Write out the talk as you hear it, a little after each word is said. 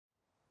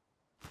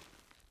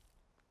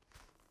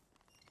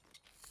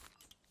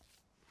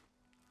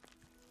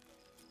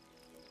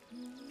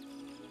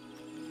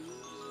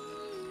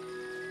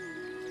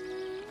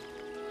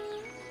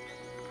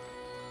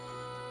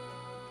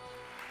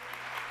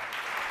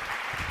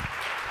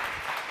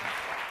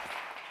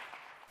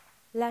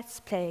Let's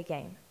play a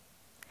game.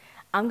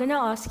 I'm going to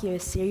ask you a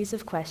series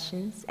of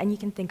questions, and you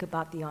can think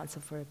about the answer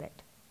for a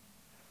bit.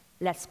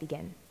 Let's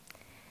begin.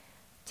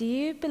 Do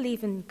you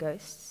believe in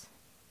ghosts?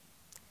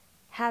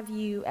 Have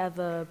you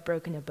ever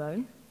broken a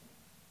bone?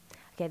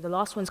 Okay, the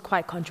last one's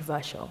quite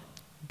controversial,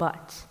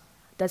 but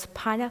does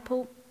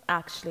pineapple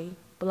actually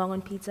belong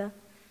on pizza?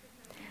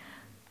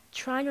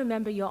 Try and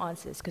remember your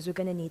answers, because we're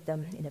going to need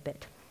them in a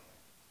bit.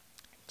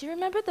 Do you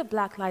remember the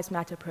Black Lives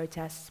Matter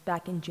protests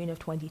back in June of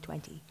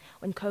 2020,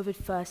 when COVID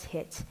first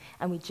hit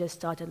and we just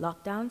started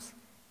lockdowns?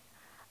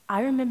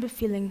 I remember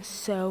feeling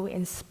so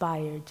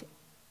inspired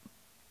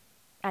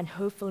and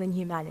hopeful in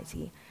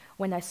humanity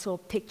when I saw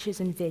pictures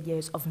and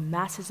videos of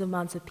massive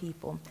amounts of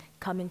people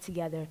coming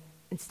together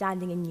and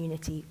standing in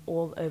unity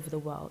all over the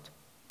world.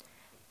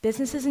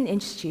 Businesses and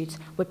institutes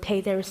would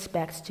pay their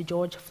respects to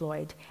George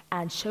Floyd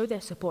and show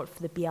their support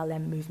for the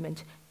BLM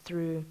movement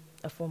through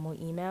a formal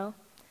email,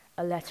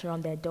 a letter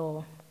on their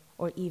door,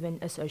 or even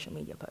a social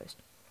media post.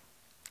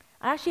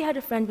 I actually had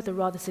a friend with a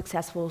rather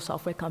successful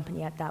software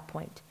company at that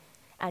point,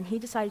 and he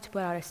decided to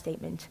put out a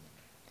statement.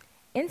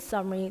 In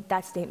summary,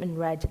 that statement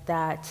read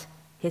that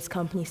his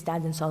company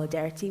stands in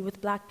solidarity with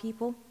Black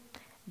people,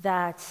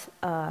 that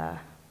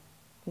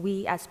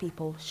we as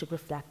people should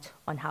reflect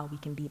on how we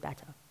can be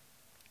better.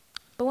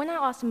 But when I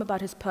asked him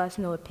about his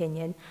personal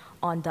opinion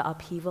on the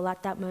upheaval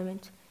at that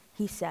moment,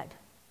 he said,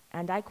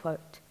 and I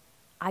quote,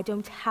 "I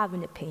don't have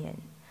an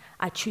opinion.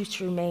 I choose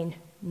to remain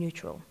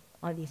neutral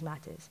on these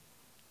matters."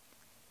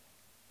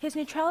 His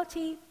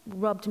neutrality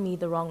rubbed me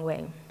the wrong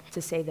way,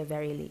 to say the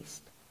very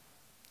least.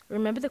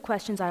 Remember the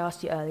questions I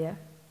asked you earlier?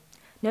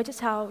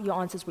 Notice how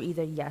your answers were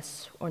either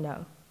yes or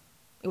no.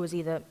 It was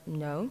either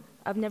no,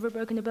 I've never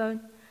broken a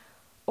bone,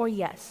 or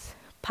yes,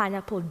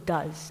 pineapple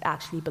does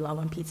actually belong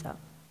on pizza,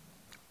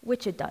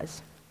 which it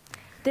does.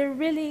 There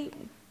really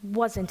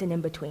wasn't an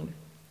in-between.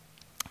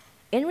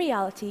 In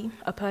reality,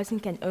 a person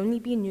can only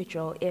be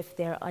neutral if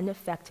they're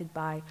unaffected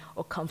by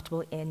or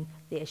comfortable in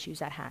the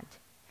issues at hand.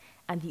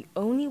 And the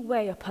only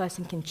way a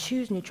person can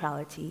choose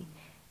neutrality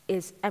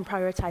and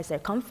prioritize their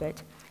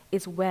comfort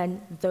is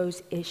when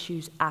those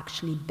issues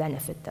actually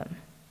benefit them.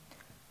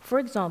 For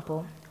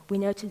example, we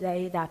know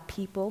today that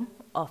people,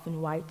 often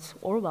white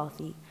or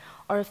wealthy,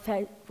 are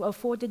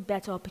afforded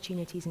better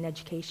opportunities in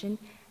education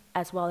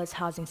as well as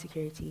housing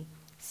security,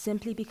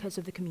 simply because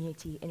of the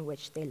community in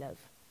which they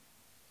live.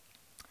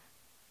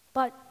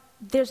 But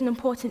there's an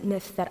important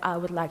myth that I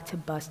would like to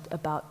bust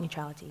about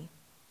neutrality.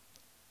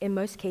 In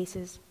most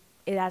cases,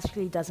 it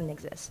actually doesn't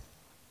exist.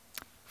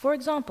 For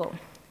example,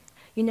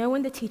 you know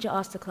when the teacher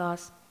asks the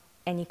class,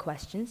 "Any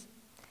questions?"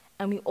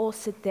 and we all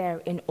sit there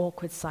in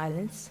awkward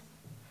silence?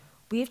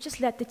 We've just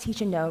let the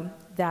teacher know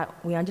that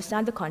we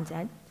understand the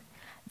content,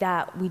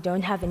 that we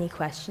don't have any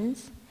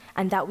questions,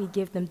 and that we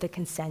give them the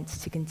consent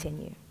to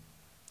continue.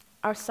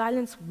 Our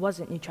silence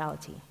wasn't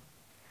neutrality.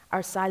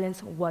 Our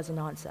silence was an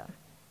answer.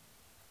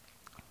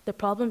 The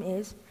problem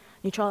is,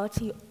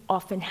 neutrality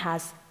often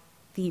has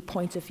the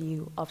point of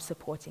view of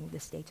supporting the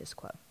status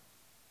quo.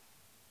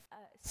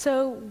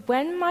 So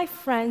when my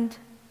friend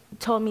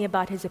told me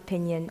about his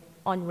opinion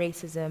on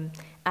racism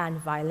and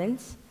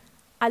violence,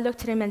 I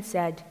looked at him and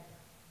said,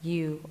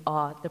 "You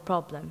are the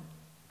problem."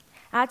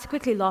 I had to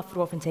quickly laugh it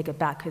off and take it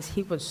back because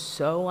he was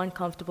so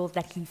uncomfortable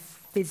that he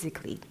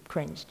physically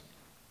cringed.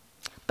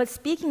 But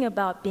speaking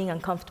about being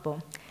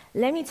uncomfortable,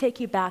 let me take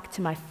you back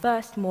to my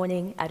first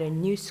morning at a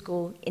new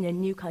school in a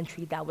new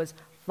country that was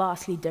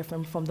vastly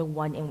different from the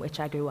one in which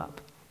I grew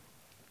up.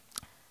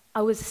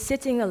 I was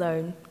sitting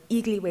alone,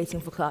 eagerly waiting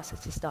for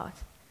classes to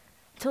start,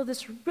 until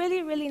this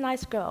really, really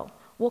nice girl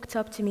walked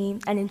up to me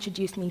and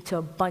introduced me to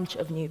a bunch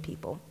of new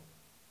people.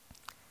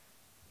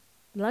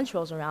 Lunch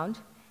rolls around,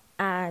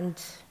 and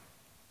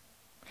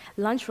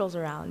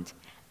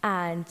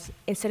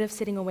instead of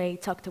sitting away,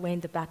 tucked away in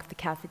the back of the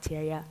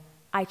cafeteria,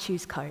 I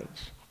choose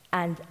courage,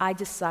 and I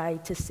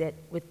decide to sit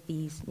with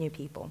these new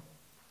people.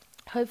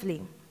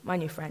 Hopefully, my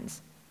new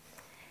friends.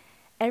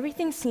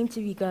 Everything seemed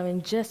to be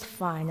going just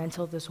fine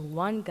until this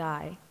one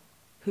guy,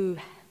 who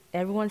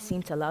everyone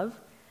seemed to love,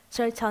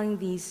 started telling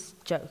these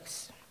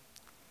jokes.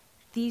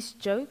 These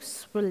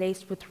jokes were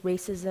laced with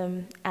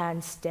racism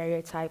and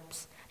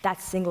stereotypes that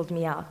singled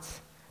me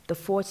out, the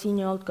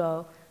 14-year-old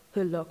girl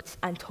who looked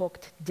and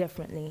talked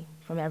differently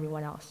from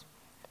everyone else.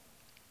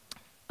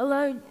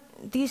 Although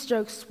these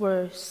jokes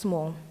were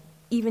small,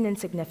 even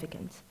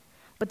insignificant,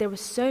 but there were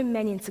so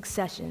many in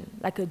succession,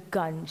 like a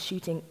gun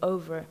shooting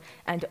over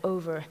and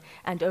over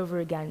and over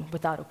again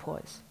without a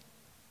pause.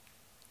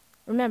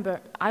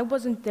 Remember, I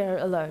wasn't there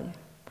alone.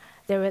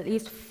 There were at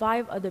least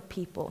 5 other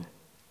people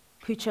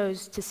who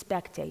chose to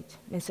spectate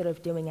instead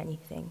of doing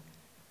anything.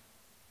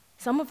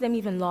 Some of them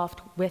even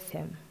laughed with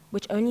him,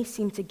 which only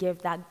seemed to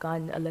give that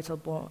gun a little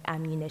more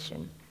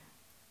ammunition.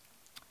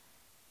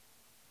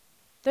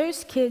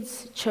 Those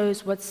kids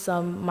chose what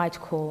some might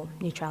call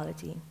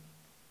neutrality.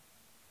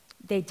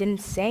 They didn't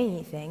say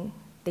anything,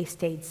 they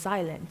stayed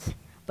silent,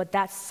 but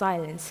that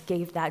silence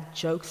gave that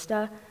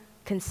jokester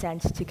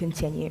consent to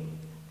continue.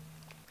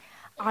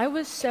 I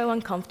was so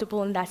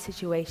uncomfortable in that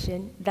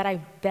situation that I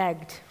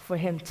begged for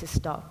him to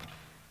stop.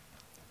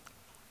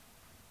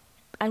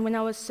 And when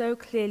I was so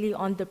clearly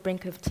on the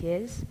brink of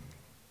tears,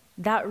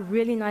 that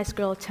really nice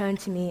girl turned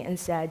to me and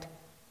said,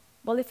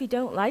 "Well, if you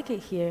don't like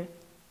it here,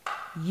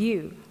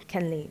 you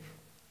can leave,"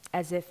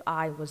 as if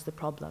I was the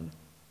problem.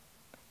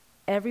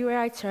 Everywhere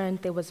I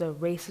turned, there was a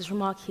racist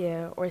remark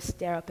here or a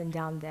stare up and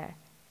down there.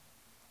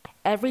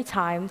 Every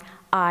time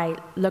I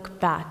look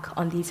back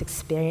on these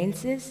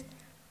experiences,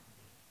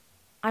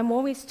 I'm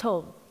always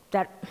told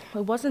that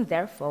it wasn't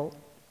their fault.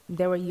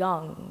 They were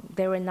young,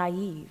 they were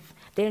naive,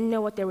 they didn't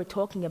know what they were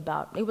talking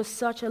about. It was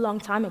such a long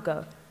time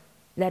ago.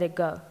 Let it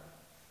go.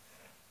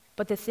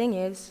 But the thing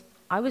is,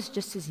 I was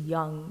just as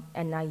young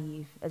and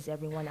naive as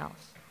everyone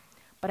else.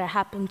 But I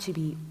happened to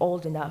be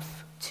old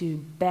enough to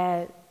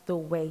bear the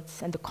weight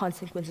and the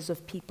consequences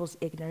of people's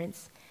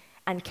ignorance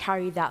and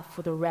carry that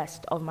for the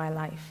rest of my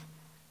life.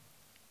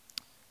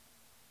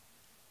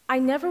 I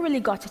never really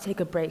got to take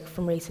a break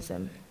from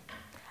racism.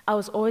 I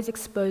was always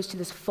exposed to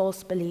this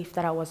false belief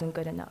that I wasn't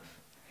good enough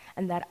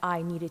and that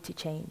I needed to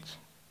change.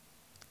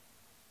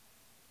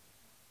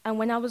 And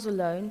when I was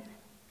alone,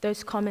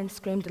 those comments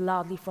screamed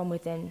loudly from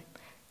within,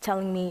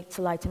 telling me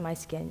to lighten my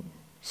skin,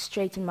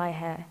 straighten my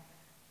hair,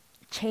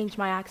 change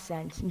my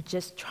accent, and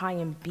just try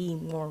and be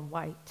more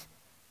white.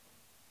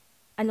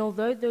 And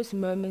although those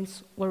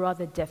moments were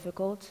rather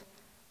difficult,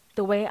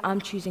 the way I'm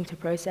choosing to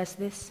process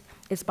this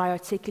is by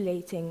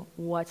articulating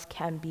what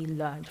can be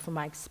learned from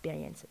my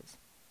experiences.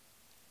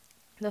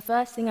 The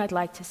first thing I'd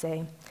like to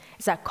say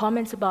is that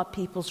comments about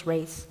people's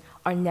race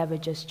are never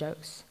just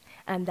jokes,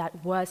 and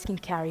that words can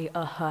carry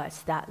a hurt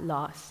that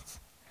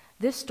lasts.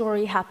 This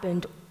story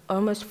happened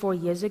almost 4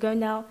 years ago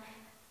now,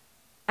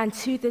 and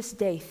to this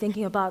day,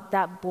 thinking about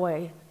that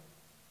boy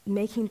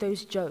making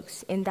those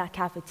jokes in that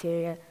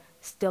cafeteria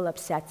still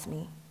upsets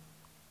me.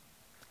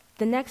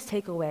 The next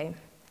takeaway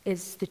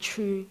is the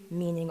true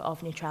meaning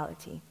of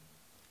neutrality.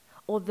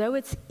 Although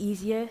it's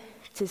easier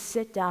to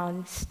sit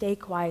down, stay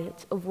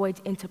quiet,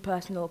 avoid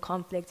interpersonal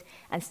conflict,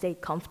 and stay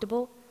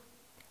comfortable,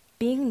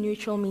 being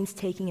neutral means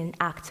taking an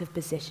active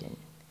position,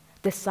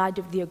 the side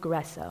of the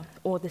aggressor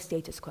or the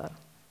status quo.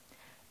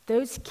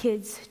 Those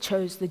kids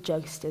chose the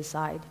jokester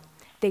side.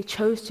 They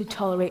chose to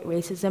tolerate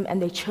racism,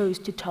 and they chose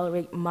to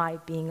tolerate my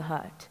being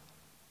hurt.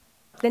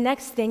 The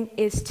next thing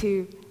is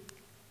to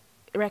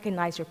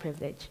recognize your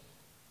privilege.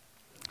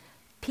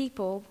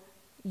 People,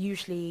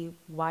 usually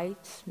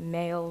white,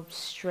 male,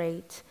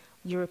 straight,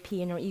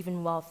 European, or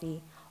even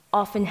wealthy,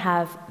 often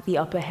have the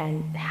upper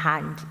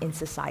hand in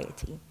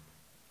society.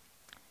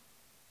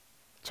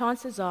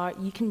 Chances are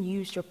you can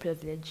use your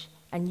privilege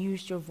and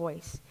use your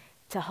voice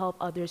to help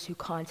others who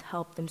can't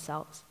help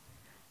themselves.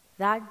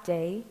 That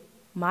day,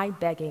 my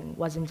begging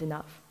wasn't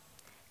enough.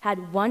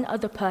 Had one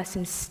other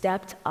person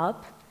stepped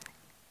up,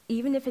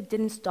 even if it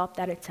didn't stop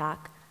that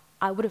attack,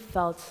 I would have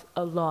felt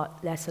a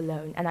lot less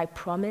alone, and I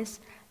promise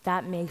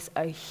that makes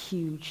a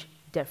huge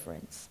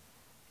difference.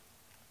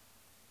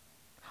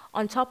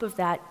 On top of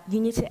that, you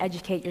need to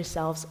educate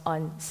yourselves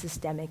on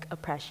systemic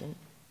oppression.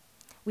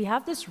 We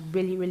have this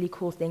really, really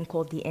cool thing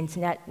called the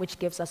internet, which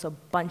gives us a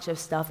bunch of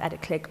stuff at a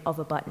click of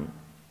a button.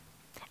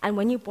 And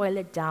when you boil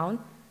it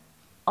down,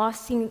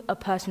 asking a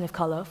person of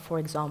color, for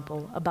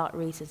example, about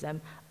racism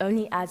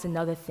only adds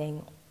another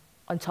thing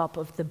on top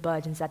of the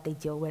burdens that they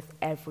deal with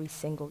every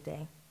single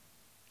day.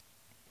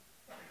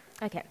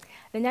 Okay,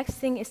 the next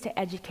thing is to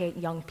educate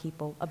young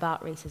people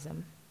about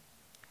racism.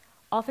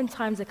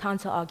 Oftentimes, the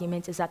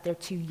counter-argument is that they're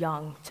too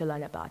young to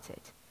learn about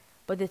it.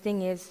 But the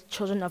thing is,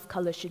 children of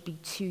color should be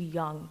too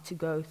young to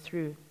go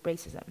through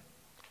racism,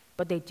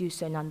 but they do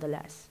so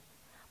nonetheless.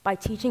 By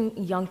teaching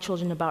young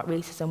children about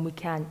racism, we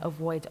can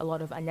avoid a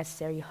lot of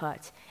unnecessary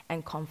hurt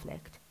and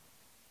conflict.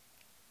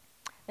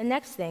 The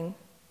next thing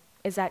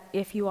is that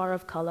if you are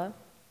of color,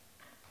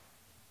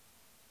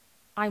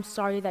 I'm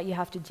sorry that you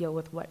have to deal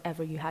with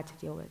whatever you had to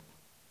deal with.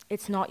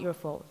 It's not your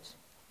fault.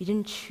 You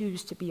didn't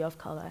choose to be of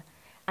color,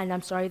 and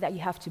I'm sorry that you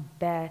have to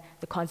bear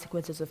the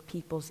consequences of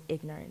people's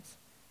ignorance.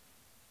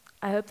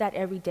 I hope that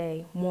every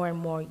day, more and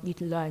more, you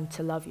learn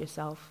to love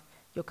yourself,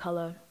 your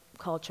color,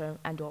 culture,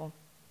 and all.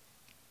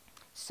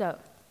 So,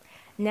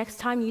 next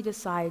time you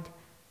decide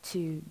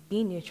to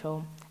be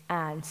neutral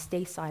and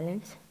stay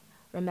silent,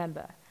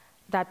 remember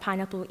that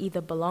pineapple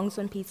either belongs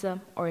on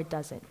pizza or it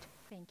doesn't.